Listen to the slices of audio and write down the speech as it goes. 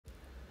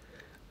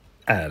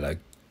Hello,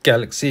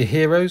 Galaxy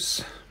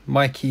Heroes.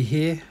 Mikey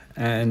here,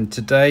 and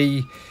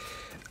today,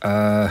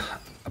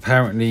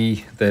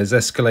 apparently, there's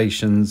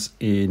escalations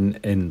in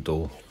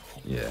Endor.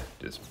 Yeah,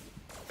 just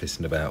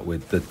pissing about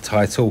with the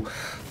title,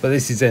 but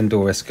this is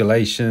Endor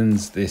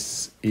Escalations.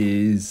 This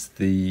is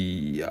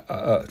the.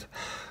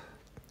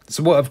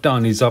 So what I've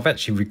done is I've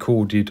actually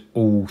recorded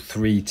all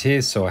three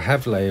tiers. So I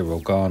have Leia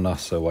Organa,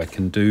 so I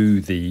can do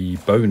the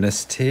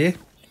bonus tier,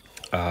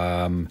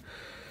 and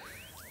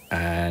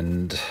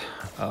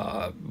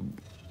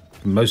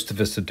most of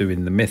us are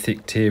doing the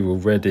mythic tier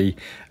already,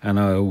 and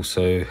I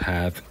also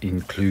have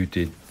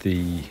included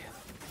the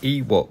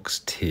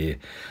Ewoks tier.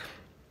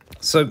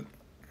 So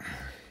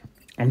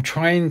I'm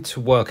trying to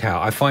work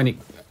out. I find it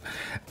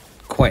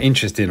quite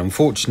interesting.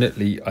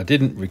 Unfortunately, I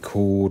didn't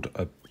record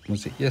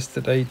was it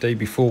yesterday, day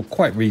before?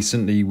 Quite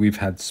recently, we've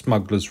had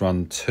Smugglers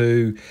Run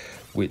II,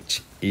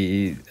 which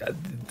is,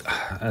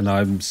 and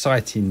I'm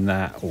citing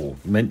that, or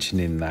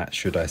mentioning that,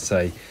 should I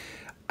say,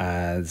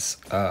 as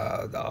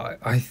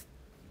I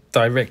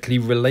directly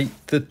relate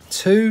the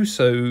two.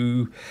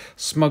 So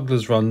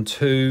Smugglers Run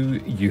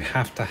 2, you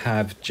have to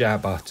have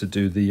Jabba to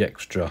do the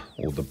extra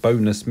or the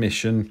bonus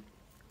mission,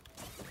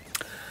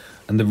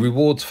 and the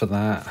rewards for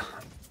that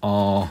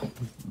are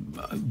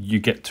you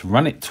get to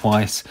run it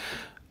twice,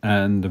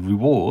 and the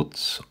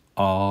rewards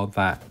are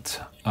that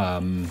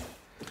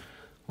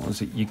what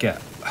was it, you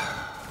get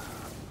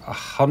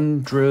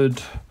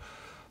 100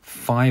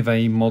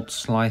 5A mod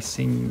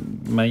slicing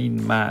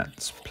main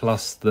mats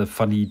plus the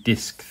funny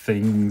disc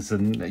things,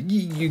 and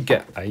you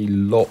get a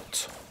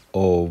lot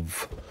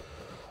of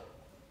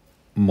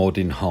mod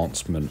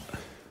enhancement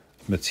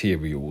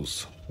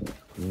materials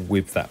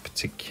with that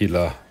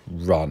particular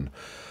run.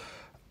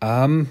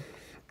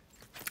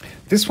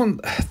 This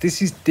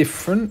is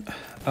different.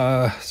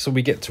 So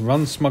we get to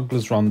run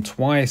Smugglers Run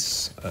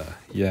twice.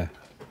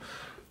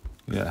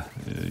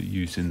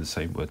 Using the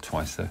same word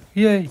twice there.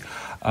 Yay.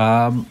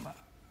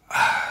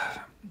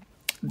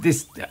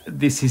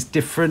 This is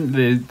different.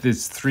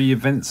 There's 3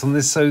 events on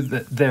this, so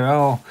that there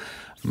are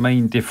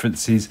main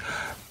differences.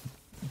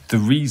 The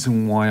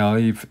reason why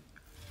I've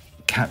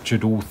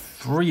captured all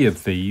 3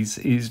 of these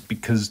is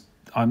because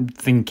I'm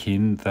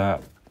thinking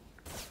that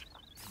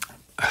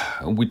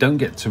we don't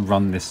get to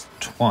run this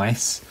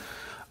twice,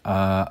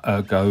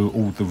 ergo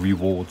all the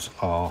rewards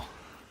are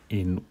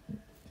in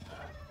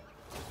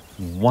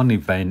one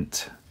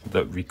event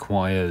that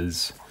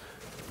requires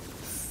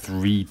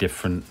 3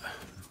 different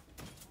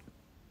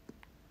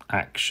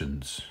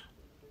actions.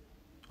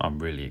 I'm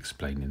really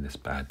explaining this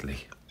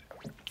badly.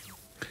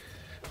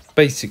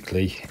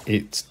 Basically,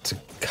 it's to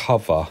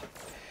cover,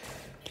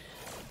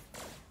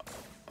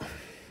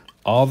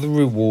 are the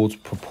rewards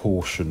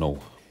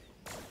proportional?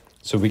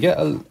 So we get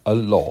a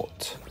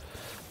lot.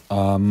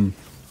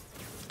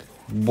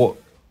 What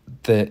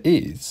there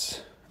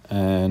is,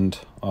 and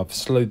I've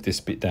slowed this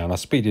bit down, I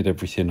speeded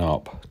everything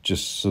up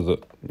just so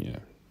that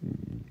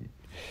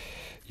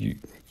you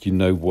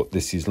know what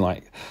this is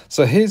like.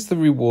 So here's the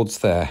rewards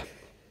there.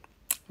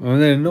 And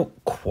they're not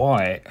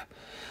quite.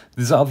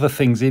 There's other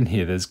things in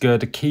here. There's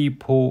Girder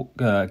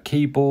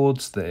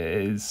keyboards.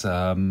 There's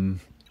Zin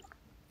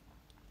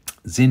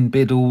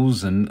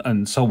Biddles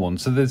and so on.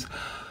 So there's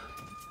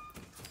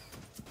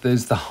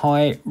the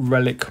high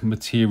relic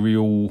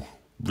material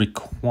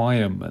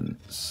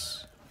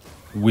requirements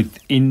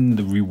within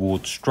the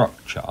reward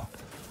structure.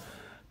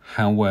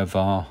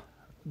 However,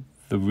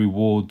 the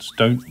rewards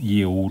don't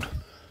yield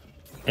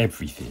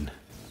everything.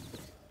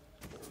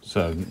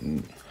 So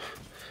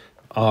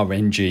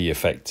RNG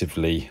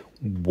effectively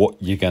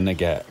what you're gonna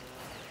get.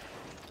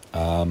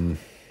 And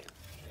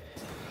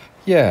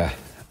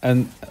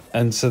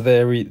so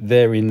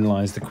therein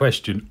lies the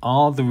question: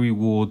 are the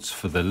rewards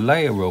for the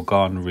Leia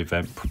Organa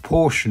event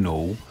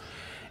proportional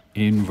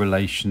in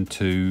relation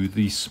to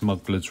the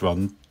Smugglers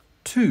Run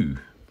 2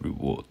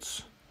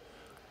 rewards?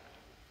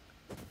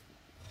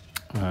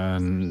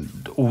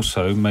 And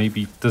also,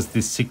 maybe, does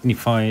this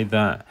signify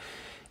that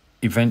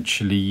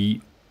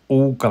eventually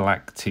all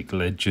galactic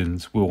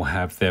legends will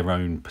have their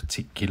own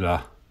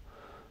particular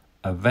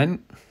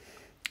event?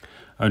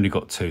 Only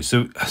got 2.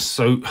 So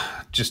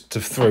just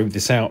to throw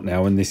this out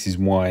now, and this is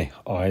why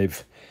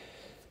I've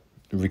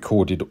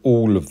recorded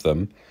all of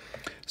them.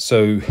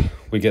 So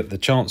we get the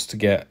chance to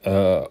get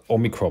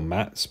Omicron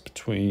mats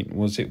between,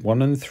 was it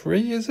 1 and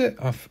 3, is it?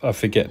 I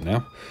forget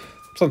now.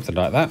 Something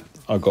like that.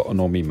 I got an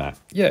Omi mat.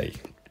 Yay.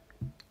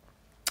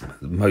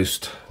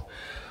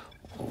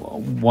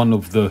 One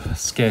of the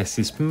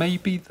scarcest,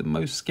 maybe the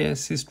most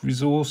scarcest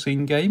resource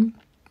in game.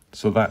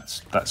 So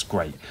that's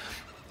great.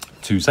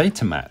 2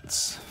 Zeta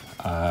mats.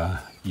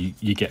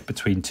 You get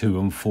between 2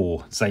 and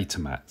 4 Zeta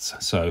mats.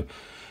 So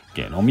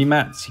getting Omi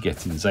mats, you're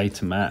getting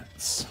Zeta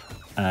mats,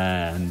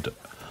 and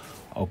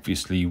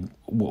obviously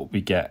what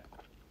we get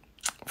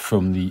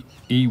from the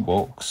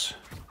Ewoks.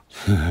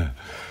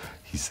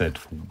 He said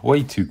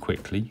way too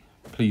quickly.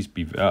 Please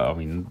be. I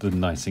mean, the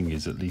nice thing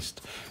is at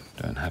least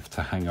don't have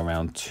to hang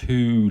around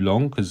too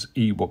long, because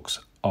Ewoks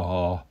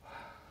are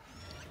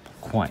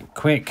quite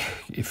quick.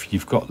 If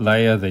you've got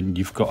Leia, then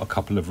you've got a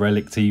couple of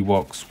relic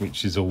Ewoks,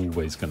 which is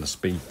always going to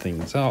speed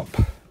things up.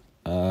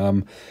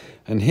 And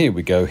here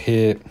we go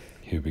here.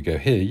 Here we go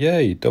here.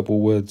 Yay, double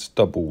words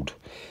doubled.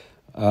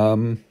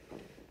 Come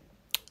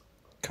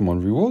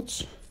on,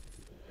 rewards.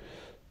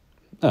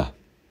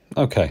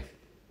 Okay.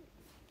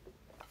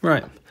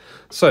 Right.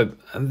 So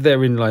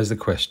therein lies the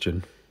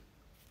question.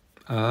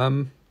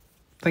 Thank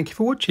you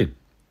for watching.